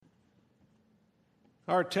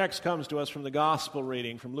Our text comes to us from the gospel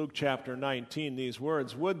reading from Luke chapter 19, these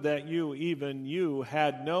words, "Would that you, even you,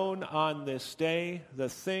 had known on this day the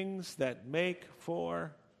things that make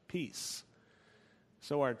for peace."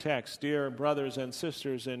 So our text, dear brothers and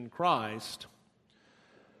sisters in Christ,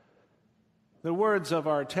 the words of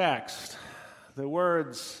our text, the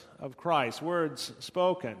words of Christ, words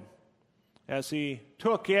spoken as he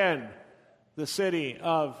took in the city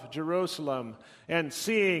of Jerusalem and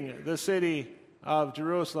seeing the city of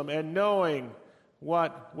Jerusalem and knowing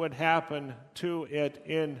what would happen to it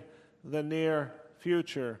in the near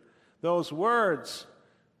future. Those words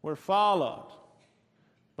were followed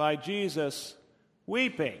by Jesus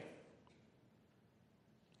weeping.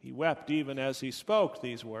 He wept even as he spoke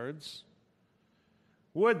these words.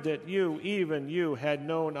 "Would that you, even you, had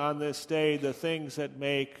known on this day the things that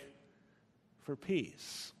make for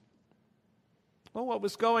peace." Well, what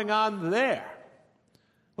was going on there?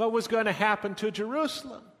 What was going to happen to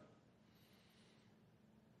Jerusalem?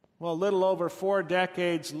 Well, a little over 4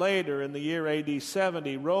 decades later, in the year AD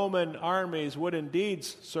 70, Roman armies would indeed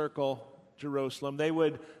circle Jerusalem. They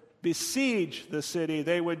would besiege the city.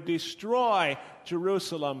 They would destroy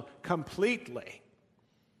Jerusalem completely,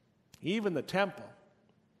 even the temple.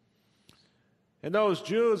 And those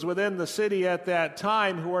Jews within the city at that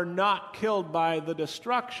time who were not killed by the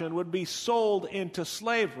destruction would be sold into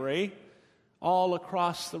slavery all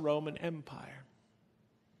across the Roman Empire.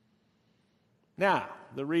 Now,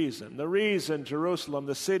 the reason Jerusalem,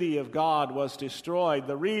 the city of God, was destroyed,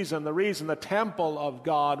 the reason the temple of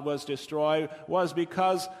God was destroyed was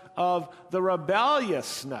because of the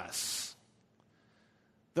rebelliousness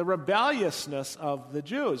of the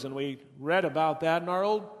Jews. And we read about that in our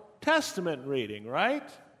Old Testament reading, right?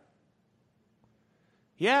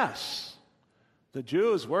 Yes. The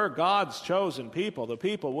Jews were God's chosen people, the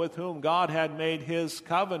people with whom God had made his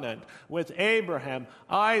covenant. With Abraham,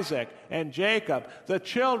 Isaac, and Jacob, the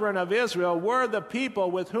children of Israel were the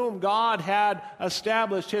people with whom God had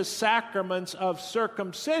established his sacraments of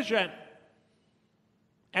circumcision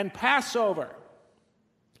and Passover.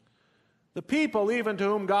 The people even to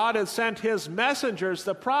whom God had sent his messengers,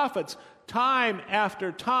 the prophets, time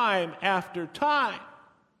after time after time.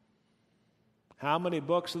 How many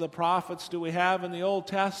books of the prophets do we have in the Old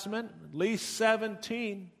Testament? At least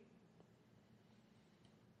 17.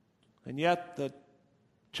 And yet the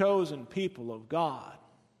chosen people of God,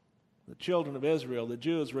 the children of Israel, the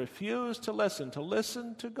Jews, refused to listen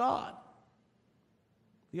to God,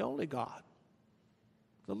 the only God,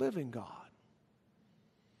 the living God.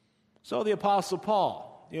 So the Apostle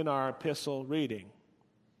Paul, in our epistle reading,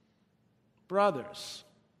 brothers,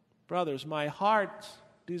 my heart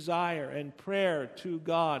desire and prayer to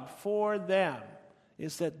God for them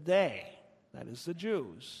is that they, that is the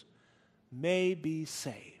Jews, may be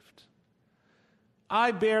saved.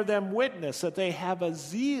 I bear them witness that they have a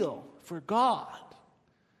zeal for God,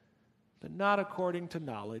 but not according to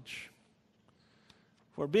knowledge.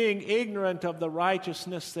 For being ignorant of the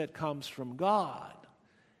righteousness that comes from God,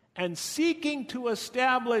 and seeking to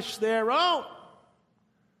establish their own,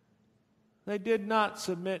 they did not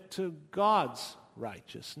submit to God's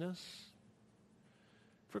righteousness.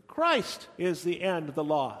 For Christ is the end of the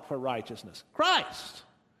law for righteousness. Christ,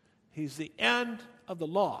 he's the end of the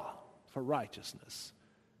law for righteousness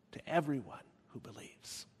to everyone who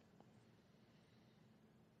believes.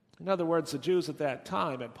 In other words, the Jews at that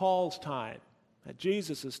time, at Paul's time, at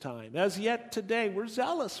Jesus' time, as yet today, were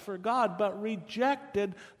zealous for God, but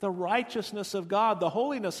rejected the righteousness of God, the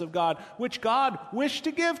holiness of God, which God wished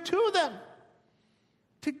to give to them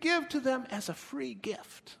as a free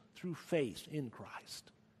gift through faith in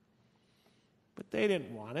Christ. But they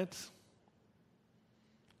didn't want it.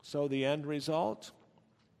 So the end result?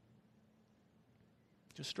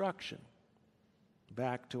 Destruction.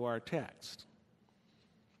 Back to our text.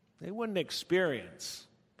 They wouldn't experience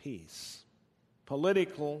peace,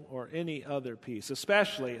 political or any other peace,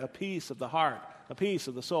 especially a peace of the heart, a peace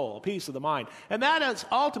of the soul, a peace of the mind. And that is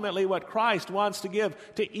ultimately what Christ wants to give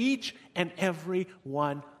to each and every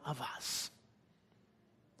one of us.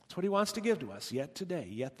 That's what he wants to give to us yet today,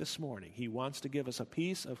 yet this morning. He wants to give us a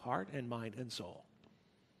peace of heart and mind and soul.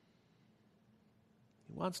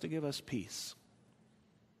 He wants to give us peace.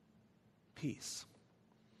 Peace.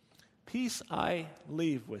 Peace I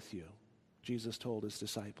leave with you, Jesus told his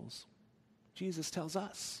disciples. Jesus tells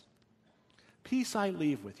us, peace I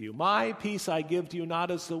leave with you. My peace I give to you,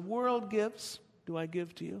 not as the world gives, do I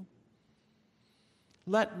give to you.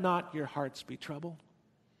 Let not your hearts be troubled,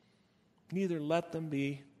 neither let them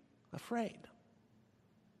be afraid.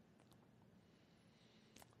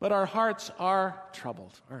 But our hearts are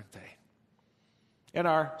troubled, aren't they? and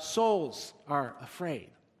our souls are afraid,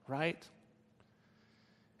 right?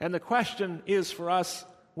 And the question is for us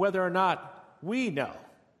whether or not we know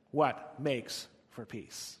what makes for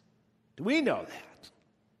peace. Do we know that?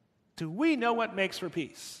 Do we know what makes for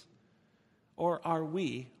peace? Or are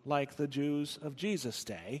we like the Jews of Jesus'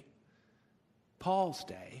 day, Paul's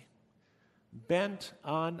day, bent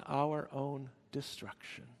on our own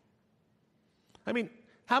destruction? I mean,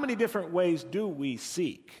 how many different ways do we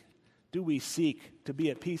seek? Do we seek to be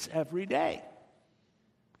at peace every day?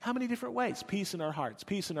 How many different ways? Peace in our hearts,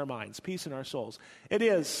 peace in our minds, peace in our souls. It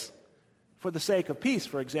is for the sake of peace,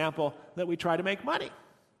 for example, that we try to make money.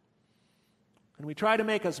 And we try to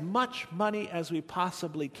make as much money as we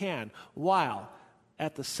possibly can, while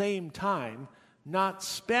at the same time not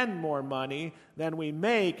spend more money than we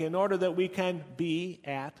make in order that we can be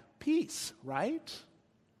at peace, right?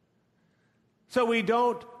 So we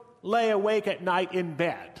don't lay awake at night in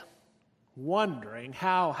bed wondering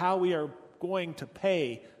how we are going to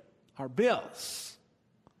pay our bills.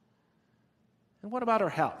 And what about our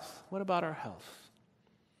health? What about our health?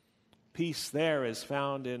 Peace there is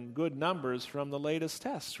found in good numbers from the latest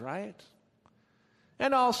tests, right?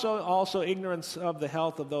 And also ignorance of the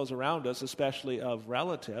health of those around us, especially of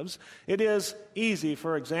relatives. It is easy,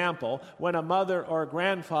 for example, when a mother or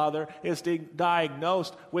grandfather is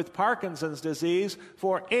diagnosed with Parkinson's disease,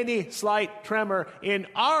 for any slight tremor in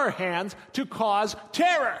our hands to cause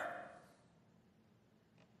terror.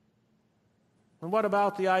 And what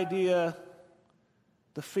about the idea,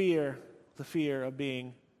 the fear of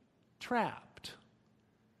being trapped?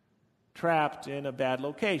 Trapped in a bad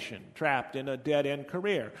location, trapped in a dead-end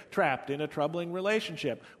career, trapped in a troubling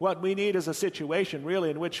relationship. What we need is a situation,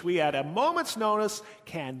 really, in which we, at a moment's notice,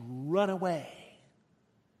 can run away,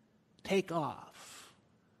 take off,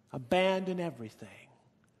 abandon everything,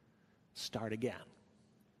 start again.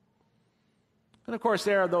 And of course,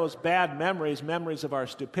 there are those bad memories of our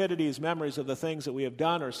stupidities, memories of the things that we have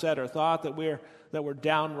done or said or thought that we're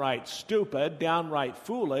downright stupid, downright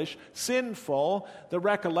foolish, sinful, the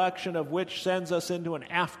recollection of which sends us into an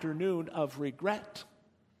afternoon of regret.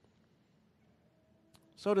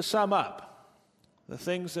 So to sum up, the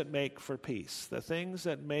things that make for peace, the things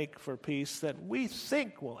that make for peace that we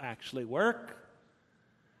think will actually work.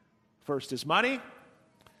 First is money.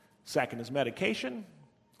 Second is medication.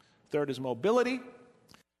 Third is mobility.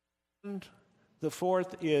 And the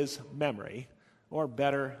fourth is memory, or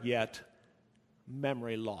better yet,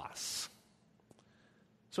 memory loss.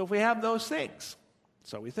 So if we have those things,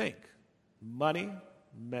 so we think, money,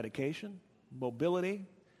 medication, mobility,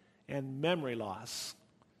 and memory loss,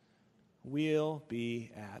 we'll be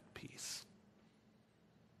at peace.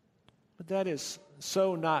 But that is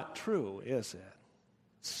so not true, is it?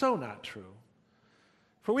 So not true.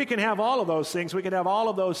 For we can have all of those things, we can have all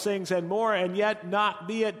of those things and more, and yet not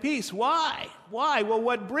be at peace. Why? Why? Well,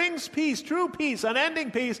 what brings peace, true peace,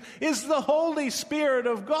 unending peace, is the Holy Spirit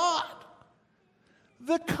of God.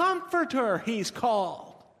 The Comforter, He's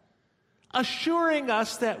called, assuring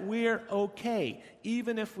us that we're okay,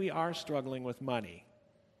 even if we are struggling with money,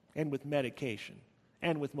 and with medication,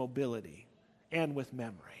 and with mobility, and with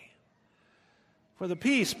memory. For the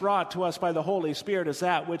peace brought to us by the Holy Spirit is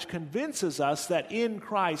that which convinces us that in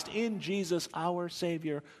Christ, in Jesus, our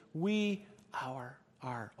Savior, we are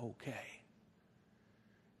okay.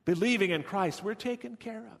 Believing in Christ, we're taken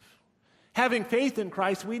care of. Having faith in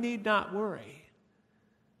Christ, we need not worry.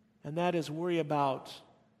 And that is worry about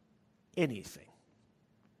anything.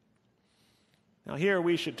 Now here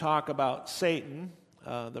we should talk about Satan,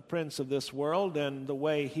 the prince of this world, and the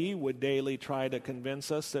way he would daily try to convince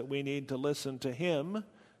us that we need to listen to him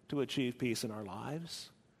to achieve peace in our lives.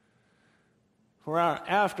 For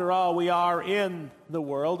after all, we are in the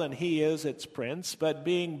world, and he is its prince, but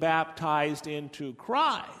being baptized into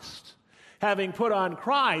Christ, having put on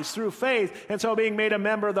Christ through faith, and so being made a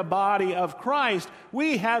member of the body of Christ,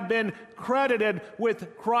 we have been credited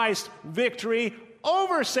with Christ's victory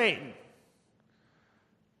over Satan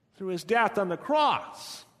through his death on the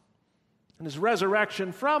cross and his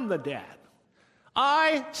resurrection from the dead.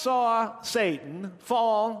 I saw Satan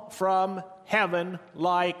fall from heaven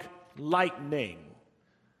like lightning,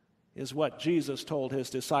 is what Jesus told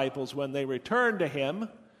his disciples when they returned to him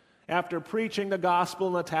after preaching the gospel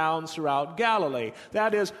in the towns throughout Galilee.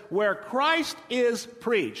 That is, where Christ is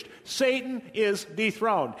preached, Satan is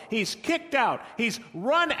dethroned. He's kicked out. He's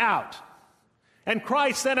run out. And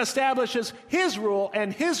Christ then establishes his rule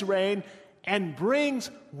and his reign and brings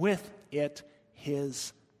with it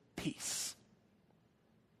his peace.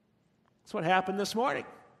 That's what happened this morning.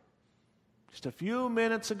 Just a few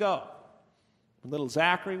minutes ago, when little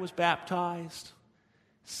Zachary was baptized,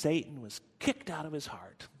 Satan was kicked out of his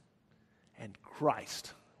heart, and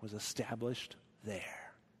Christ was established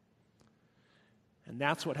there. And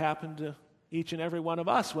that's what happened to each and every one of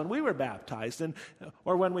us when we were baptized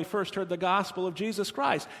or when we first heard the gospel of Jesus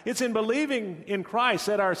Christ. It's in believing in Christ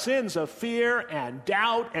that our sins of fear and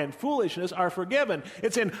doubt and foolishness are forgiven.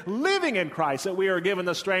 It's in living in Christ that we are given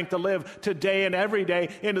the strength to live today and every day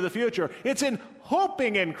into the future. It's in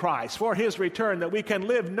hoping in Christ for his return that we can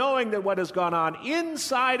live knowing that what has gone on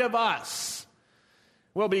inside of us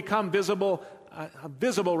will become a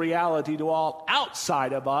visible reality to all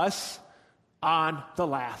outside of us on the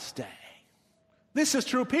last day. This is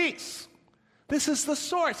true peace. This is the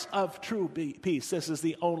source of true peace. This is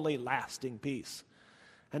the only lasting peace.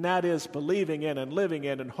 And that is believing in and living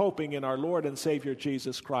in and hoping in our Lord and Savior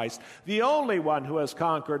Jesus Christ, the only one who has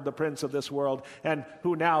conquered the prince of this world and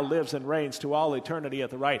who now lives and reigns to all eternity at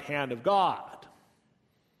the right hand of God.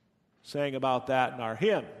 Sang about that in our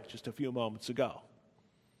hymn just a few moments ago.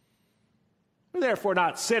 We're therefore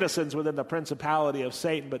not citizens within the principality of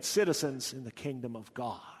Satan, but citizens in the kingdom of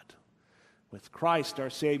God, with Christ our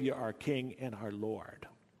Savior, our King, and our Lord.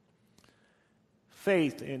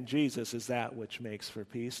 Faith in Jesus is that which makes for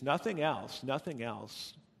peace. Nothing else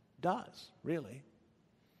does, really.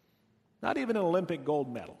 Not even an Olympic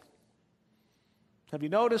gold medal. Have you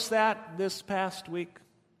noticed that this past week?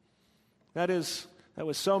 That was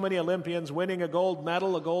so many Olympians winning a gold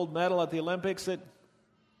medal at the Olympics, that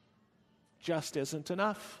just isn't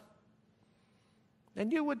enough.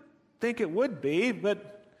 And you would think it would be,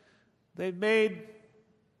 but they've made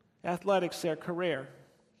athletics their career.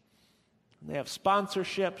 They have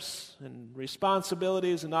sponsorships and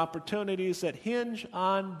responsibilities and opportunities that hinge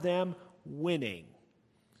on them winning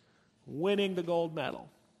the gold medal.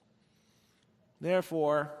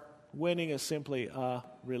 Therefore, winning is simply a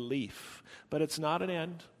relief, but it's not an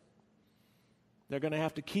end. They're going to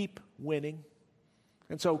have to keep winning.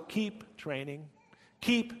 And so keep training,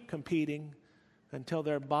 keep competing until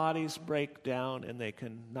their bodies break down and they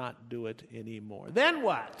cannot do it anymore. Then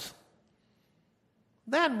what?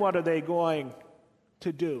 Then what are they going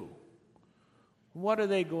to do? What are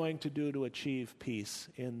they going to do to achieve peace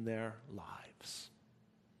in their lives?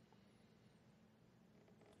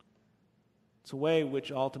 It's a way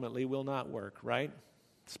which ultimately will not work, right?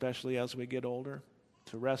 Especially as we get older,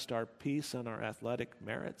 to rest our peace on our athletic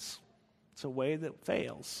merits. It's a way that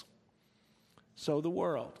fails. So the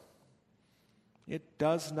world. It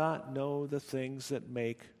does not know the things that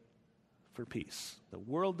make for peace. The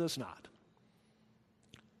world does not.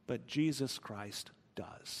 But Jesus Christ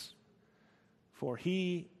does. For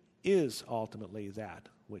he is ultimately that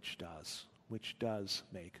which does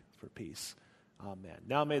make for peace. Amen.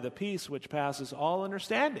 Now may the peace which passes all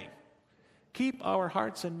understanding keep our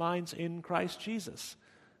hearts and minds in Christ Jesus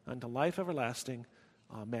unto life everlasting.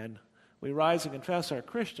 Amen. We rise and confess our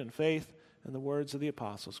Christian faith in the words of the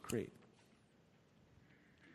Apostles' Creed.